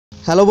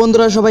Hello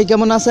বন্ধুরা, সবাই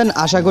কেমন আছেন?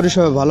 আশা করি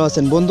সবাই ভালো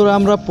আছেন। বন্ধুরা,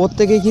 আমরা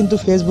প্রত্যেকেই কিন্তু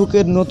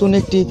ফেসবুকের নতুন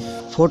একটি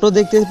ফটো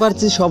দেখতে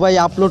পাচ্ছি, সবাই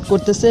আপলোড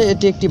করতেছে।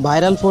 এটি একটি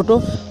ভাইরাল ফটো।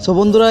 সো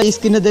বন্ধুরা,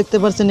 স্ক্রিনে দেখতে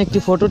পাচ্ছেন একটি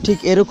ফটো, ঠিক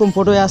এরকম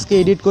ফটো আজকে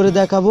এডিট করে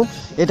দেখাবো।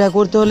 এটা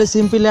করতে হলে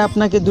সিম্পলি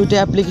আপনাকে দুইটি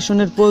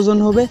অ্যাপ্লিকেশনের প্রয়োজন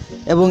হবে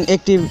এবং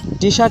একটি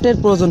টি শার্টের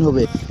প্রয়োজন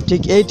হবে।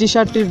 ঠিক এই টি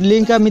শার্টটির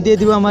লিঙ্ক আমি দিয়ে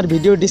দিব আমার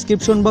ভিডিও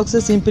ডিসক্রিপশন বক্সে।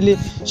 সিম্পলি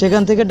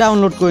সেখান থেকে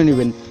ডাউনলোড করে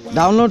নেবেন।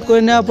 ডাউনলোড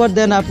করে নেওয়ার পর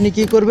দেন আপনি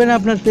কি করবেন,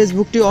 আপনার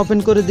ফেসবুকটি ওপেন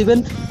করে দিবেন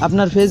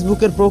আপনার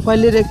ফেসবুকের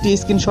প্রোফাইলের একটি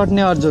স্ক্রিনশট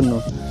নেওয়ার জন্য।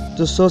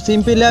 তো সো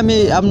সিম্পলি আমি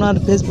আপনার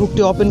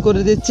ফেসবুকটি ওপেন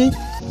করে দিচ্ছি।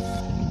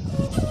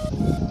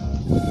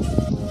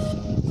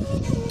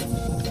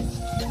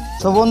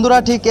 তো বন্ধুরা,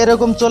 ঠিক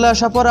এরকম চলে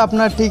আসার পর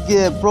আপনার ঠিক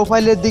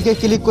প্রোফাইলের দিকে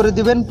ক্লিক করে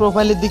দিবেন।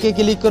 প্রোফাইলের দিকে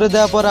ক্লিক করে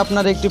দেওয়ার পর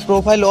আপনার একটি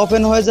প্রোফাইল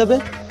ওপেন হয়ে যাবে।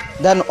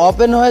 দেন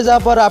ওপেন হয়ে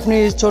যাওয়ার পর আপনি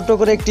ছোট্ট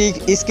করে একটি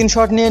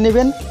স্ক্রিনশট নিয়ে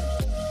নেবেন।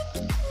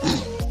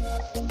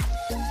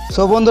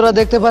 সো বন্ধুরা,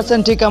 দেখতে পাচ্ছেন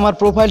ঠিক আমার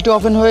প্রোফাইলটি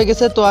ওপেন হয়ে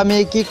গেছে। তো আমি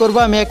কি করব,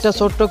 আমি একটা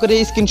ছোট্ট করে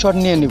স্ক্রিনশট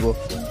নিয়ে নিব।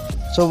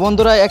 সো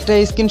বন্ধুরা, একটা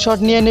স্ক্রিনশট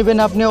নিয়ে নেবেন।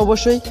 আপনি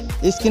অবশ্যই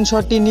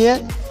স্ক্রিনশটটি নিয়ে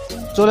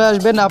চলে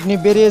আসবেন, আপনি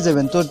বেরিয়ে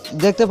যাবেন। তো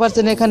দেখতে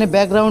পাচ্ছেন এখানে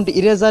ব্যাকগ্রাউন্ড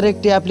ইরেজার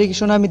একটি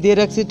অ্যাপ্লিকেশন আমি দিয়ে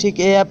রাখছি। ঠিক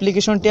এই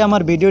অ্যাপ্লিকেশনটি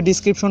আমার ভিডিও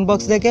ডিসক্রিপশন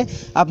বক্স থেকে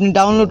আপনি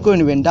ডাউনলোড করে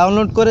নেবেন।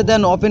 ডাউনলোড করে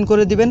দেন ওপেন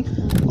করে দিবেন।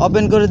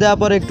 ওপেন করে দেওয়ার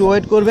পর একটু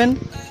ওয়েট করবেন।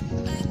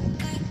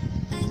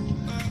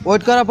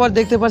 ওয়েট করার পর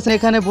দেখতে পাচ্ছেন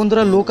এখানে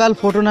বন্ধুরা লোকাল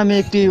ফটো নামে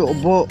একটি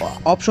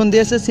অপশন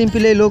দিয়েছে।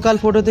 সিম্পলি এই লোকাল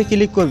ফটোতে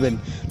ক্লিক করবেন।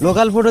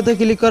 লোকাল ফটোতে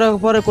ক্লিক করার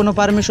পরে কোনো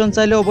পারমিশন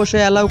চাইলে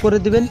অবশ্যই অ্যালাউ করে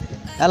দিবেন।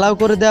 অ্যালাউ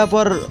করে দেওয়ার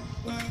পর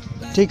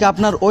ঠিক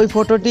আপনার ওই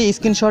ফটোটি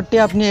স্ক্রিনশটটি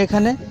আপনি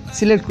এখানে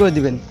সিলেক্ট করে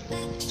দিবেন।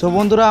 সো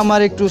বন্ধুরা,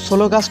 আমার একটু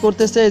স্লো কাজ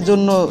করতেছে, এই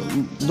জন্য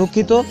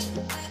দুঃখিত।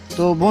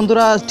 তো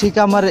বন্ধুরা, ঠিক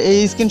আমার এই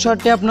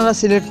স্ক্রিনশটটি আপনারা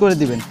সিলেক্ট করে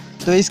দিবেন।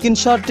 তো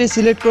স্ক্রিনশটটি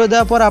সিলেক্ট করে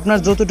দেওয়ার পর আপনার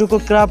যতটুকু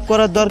ক্রপ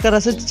করার দরকার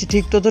আছে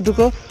ঠিক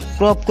ততটুকু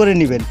ক্রপ করে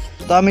নেবেন।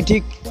 তো আমি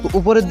ঠিক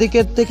উপরের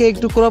দিকের থেকে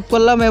একটু ক্রপ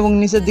করলাম এবং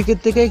নিচের দিকের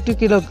থেকে একটু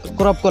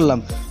ক্রপ করলাম।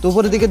 তো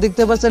উপরের দিকে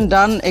দেখতে পাচ্ছেন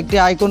ডান একটি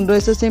আইকন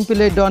রয়েছে,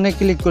 সিম্পলি ডানে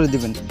ক্লিক করে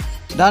দিবেন।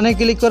 ডানে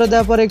ক্লিক করে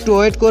দেওয়ার পর একটু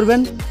ওয়েট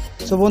করবেন।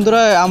 সো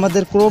বন্ধুরা,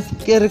 আমাদের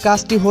ক্রপের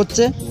কাজটি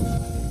হচ্ছে।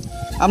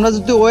 আমরা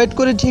যদি ওয়েট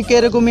করি ঠিক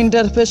এরকম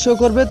ইন্টারফেস শো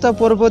করবে।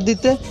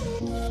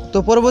 তো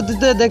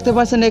পরবর্তীতে দেখতে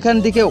পাচ্ছেন এখান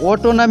থেকে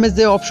অটো নামে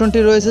যে অপশনটি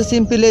রয়েছে,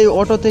 সিম্পলি এই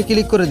অটোতে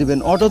ক্লিক করে দিবেন।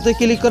 অটোতে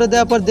ক্লিক করে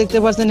দেওয়ার পর দেখতে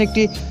পাচ্ছেন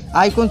একটি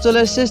আইকন চলে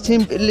এসেছে।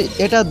 সিম্পলি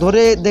এটা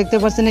ধরে দেখতে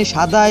পাচ্ছেন এই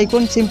সাদা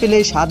আইকন, সিম্পলি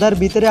এই সাদার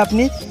ভিতরে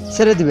আপনি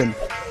ছেড়ে দিবেন।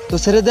 তো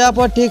ছেড়ে দেওয়ার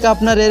পর ঠিক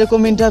আপনার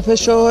এরকম ইন্টারফেস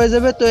শো হয়ে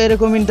যাবে। তো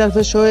এরকম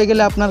ইন্টারফেস শো হয়ে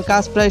গেলে আপনার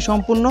কাজ প্রায়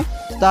সম্পূর্ণ।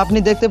 তো আপনি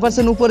দেখতে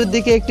পাচ্ছেন উপরের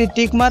দিকে একটি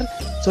টিক মার্ক।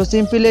 সো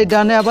সিম্পলি এই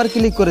ডানে আবার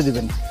ক্লিক করে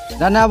দিবেন।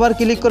 ডানে আবার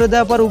ক্লিক করে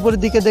দেওয়ার পর উপরের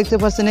দিকে দেখতে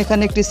পাচ্ছেন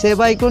এখানে একটি সেভ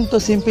আইকন। তো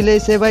সিম্পলি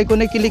এই সেভ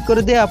আইকনে ক্লিক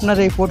করে দিয়ে আপনার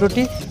এই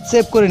ফটোটি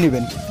সেভ করে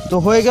নেবেন। তো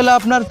হয়ে গেল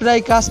আপনার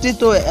প্রায় কাজটি।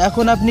 তো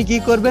এখন আপনি কি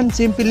করবেন,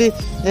 সিম্পলি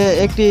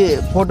একটি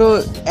ফটো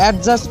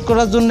অ্যাডজাস্ট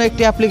করার জন্য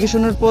একটি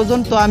অ্যাপ্লিকেশনের প্রয়োজন।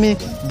 তো আমি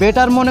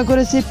বেটার মনে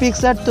করেছি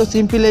পিক্সআর্ট। তো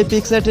সিম্পলি এই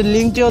পিক্সআর্টের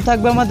লিঙ্কটিও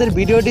থাকবে আমাদের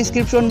ভিডিও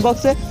ডিসক্রিপশন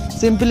বক্সে।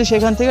 সিম্পলি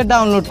সেখান থেকে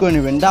ডাউনলোড করে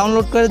নেবেন।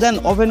 ডাউনলোড করে দেন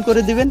ওপেন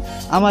করে দিবেন।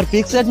 আমার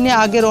পিক্সআর্ট নিয়ে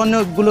আগের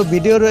অনেকগুলো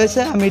ভিডিও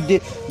রয়েছে, আমি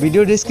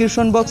ভিডিও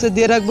ডিসক্রিপশন বক্সে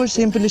দিয়ে রাখবো।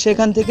 সিম্পলি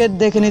সেখান থেকে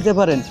দেখে নিতে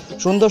পারেন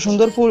সুন্দর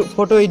সুন্দর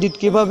ফটো এডিট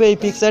কীভাবে এই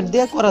পিক্সআর্ট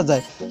দিয়ে করা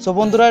যায়। সো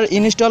বন্ধুরা,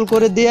 ইনস্টল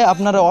করে দিয়ে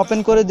আপনারা ওপেন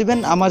করে দিবেন।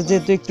 আমার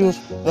যেহেতু একটু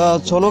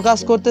স্লো কাজ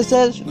করতেছে,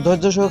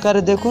 ধৈর্য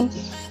সহকারে দেখুন।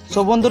 সো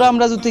বন্ধুরা,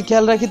 আমরা যদি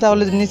খেয়াল রাখি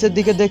তাহলে নিচের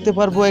দিকে দেখতে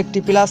পারবো একটি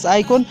প্লাস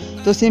আইকন।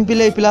 তো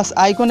সিম্পলি এই প্লাস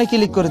আইকনে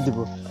ক্লিক করে দিব।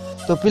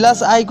 তো প্লাস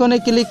আইকনে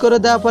ক্লিক করে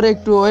দেওয়ার পরে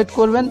একটু ওয়েট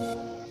করবেন।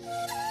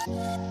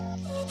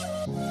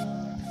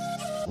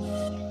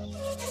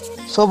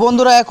 সো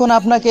বন্ধুরা, এখন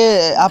আপনাকে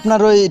আপনার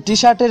ওই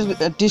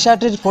টি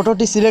শার্টের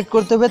ফটোটি সিলেক্ট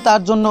করতে হবে।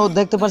 তার জন্য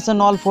দেখতে পাচ্ছেন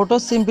all photo,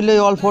 simply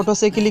all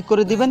ফটোসে click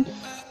করে দিবেন।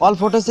 অল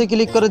ফটোসে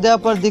ক্লিক করে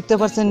দেওয়ার পর দেখতে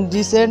পাচ্ছেন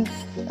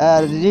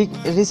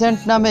রিসেন্ট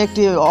নামে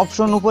একটি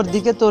অপশন উপর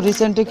দিকে। তো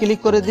রিসেন্টে ক্লিক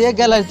করে দিয়ে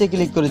গ্যালারিতে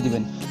ক্লিক করে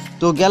দিবেন।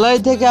 তো গ্যালারি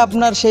থেকে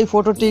আপনার সেই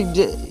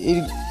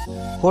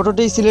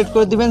ফটোটি সিলেক্ট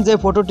করে দিবেন, যে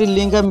ফটোটির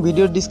লিঙ্ক আমি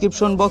ভিডিও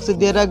ডিসক্রিপশন বক্সে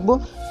দিয়ে রাখবো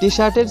টি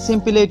শার্টের।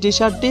 সিম্পলি এই টি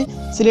শার্টটি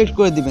সিলেক্ট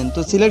করে দিবেন। তো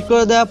সিলেক্ট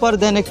করে দেওয়ার পর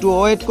দেন একটু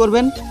ওয়েট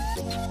করবেন।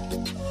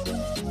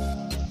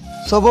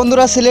 সো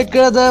বন্ধুরা, সিলেক্ট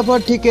করে দেওয়ার পর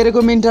ঠিক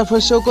এরকম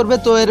ইন্টারফেস শো করবে।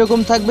 তো এরকম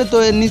থাকবে। তো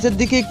এর নিচের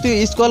দিকে একটু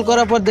স্ক্রল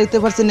করার পর দেখতে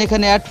পাচ্ছেন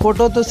এখানে অ্যাড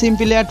ফটো। তো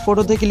সিম্পলি অ্যাড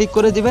ফটোতে ক্লিক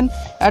করে দিবেন।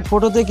 অ্যাড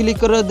ফটোতে ক্লিক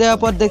করে দেওয়ার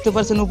পর দেখতে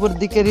পাচ্ছেন উপর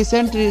দিকে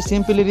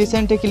সিম্পলি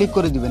রিসেন্টে ক্লিক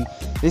করে দিবেন।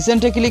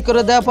 রিসেন্টে ক্লিক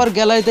করে দেওয়ার পর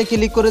গ্যালারিতে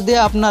ক্লিক করে দিয়ে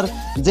আপনার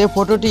যে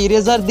ফটোটি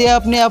ইরেজার দিয়ে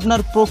আপনি আপনার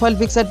প্রোফাইল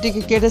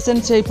পিকচারটিকে কেটেছেন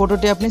সেই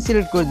ফটোটি আপনি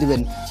সিলেক্ট করে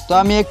দিবেন। তো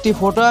আমি একটি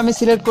ফটো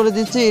সিলেক্ট করে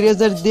দিচ্ছি,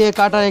 ইরেজার দিয়ে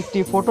কাটার একটি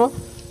ফটো।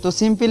 তো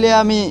সিম্পলি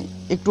আমি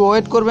একটু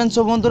ওয়েট করবেন।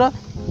 সো বন্ধুরা,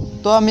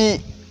 তো আমি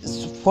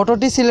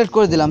ফটোটি সিলেক্ট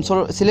করে দিলাম।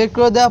 সিলেক্ট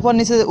করে দেওয়ার পর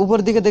নিচে উপর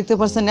দিকে দেখতে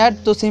পাচ্ছেন অ্যাড।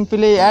 তো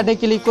সিম্পলি অ্যাডে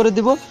ক্লিক করে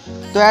দিব।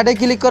 তো অ্যাডে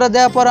ক্লিক করে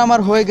দেওয়ার পর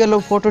আমার হয়ে গেল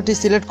ফটোটি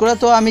সিলেক্ট করা।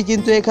 তো আমি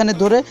কিন্তু এখানে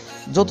ধরে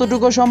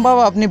যতটুকু সম্ভব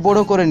আপনি বড়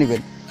করে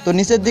নেবেন। তো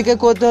নিচের দিকে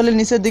করতে হলে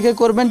নিচের দিকে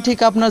করবেন, ঠিক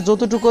আপনার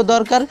যতটুকু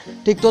দরকার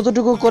ঠিক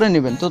ততটুকু করে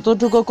নেবেন।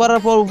 ততটুকু করার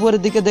পর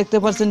উপরের দিকে দেখতে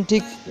পাচ্ছেন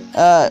ঠিক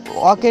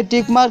ওকে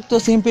টিক মার্ক। তো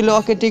সিম্পলি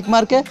ওকে টিক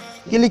মার্কে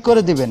ক্লিক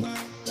করে দিবেন।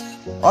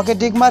 ওকে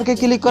টিক মার্কে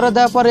ক্লিক করে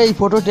দেওয়ার পরে এই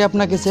ফটোটি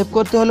আপনাকে সেভ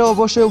করতে হলে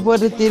অবশ্যই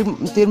উপরে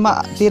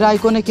তীর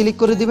আইকনে ক্লিক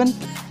করে দিবেন।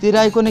 তীর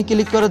আইকনে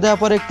ক্লিক করে দেওয়ার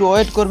পরে একটু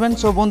ওয়েট করবেন।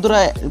 সো বন্ধুরা,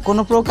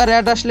 কোনো প্রকার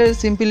অ্যাড আসলে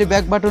সিম্পলি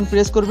ব্যাক বাটন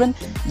প্রেস করবেন।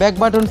 ব্যাক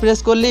বাটন প্রেস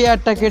করলেই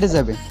অ্যাডটা কেটে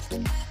যাবে।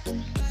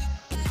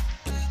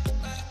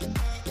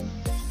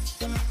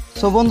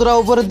 সো বন্ধুরা,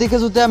 উপরের দিকে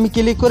যদি আমি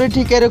ক্লিক করি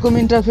ঠিক এরকম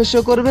ইন্টারফেস শো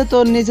করবে। তো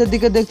নিচের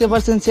দিকে দেখতে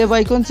পাচ্ছেন সেভ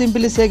আইকন,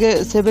 সিম্পলি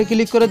সেভে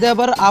ক্লিক করে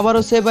দেওয়ার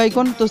আবারও সেভ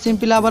আইকন, তো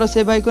সিম্পলি আবারও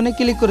সেভ আইকনে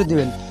ক্লিক করে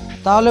দিবেন।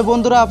 তাহলে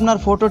বন্ধুরা আপনার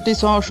ফটোটি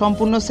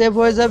সম্পূর্ণ সেভ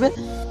হয়ে যাবে।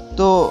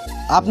 তো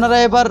আপনারা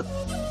এবার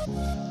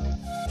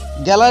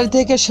গ্যালারি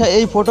থেকে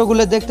এই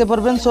ফটোগুলো দেখতে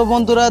পারবেন। সো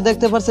বন্ধুরা,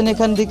 দেখতে পাচ্ছেন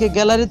এখান থেকে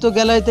গ্যালারি, তো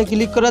গ্যালারিতে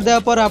ক্লিক করে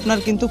দেওয়ার পর আপনার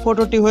কিন্তু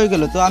ফটোটি হয়ে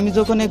গেল। তো আমি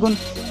যখন এখন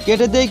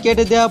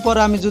কেটে দেওয়ার পর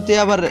আমি যদি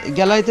আবার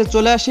গ্যালারিতে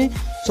চলে আসি,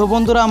 সো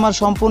বন্ধুরা আমার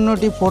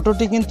সম্পূর্ণটি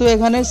ফটোটি কিন্তু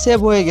এখানে সেভ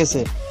হয়ে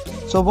গেছে।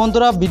 সো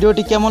বন্ধুরা,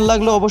 ভিডিওটি কেমন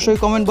লাগলো অবশ্যই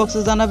কমেন্ট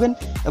বক্সে জানাবেন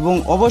এবং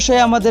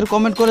অবশ্যই আমাদের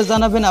কমেন্ট করে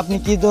জানাবেন আপনি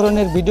কী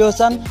ধরনের ভিডিও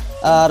চান।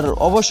 আর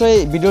অবশ্যই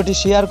ভিডিওটি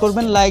শেয়ার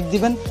করবেন, লাইক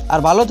দিবেন। আর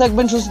ভালো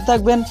থাকবেন, সুস্থ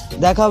থাকবেন।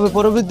 দেখা হবে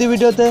পরবর্তী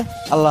ভিডিওতে।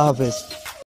 আল্লাহ হাফেজ।